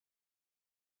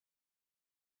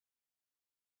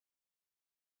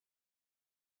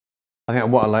I think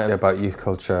what I like about youth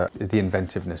culture is the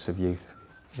inventiveness of youth,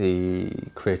 the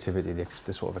creativity,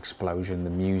 the sort of explosion, the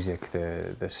music,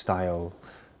 the style,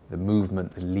 the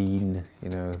movement, the lean, you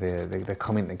know, the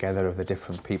coming together of the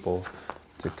different people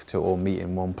to all meet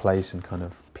in one place and kind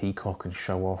of peacock and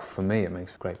show off. For me, it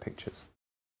makes great pictures.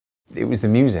 It was the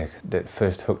music that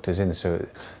first hooked us in, so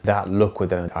that look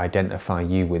would then identify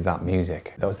you with that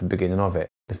music. That was the beginning of it.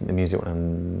 Listen to music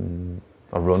when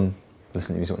I run,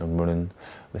 listen to music when I'm running,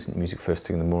 listen to music first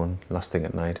thing in the morning, last thing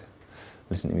at night.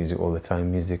 Listen to music all the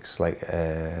time. Music's like,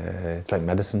 it's like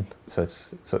medicine, so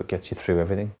it gets you through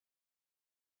everything.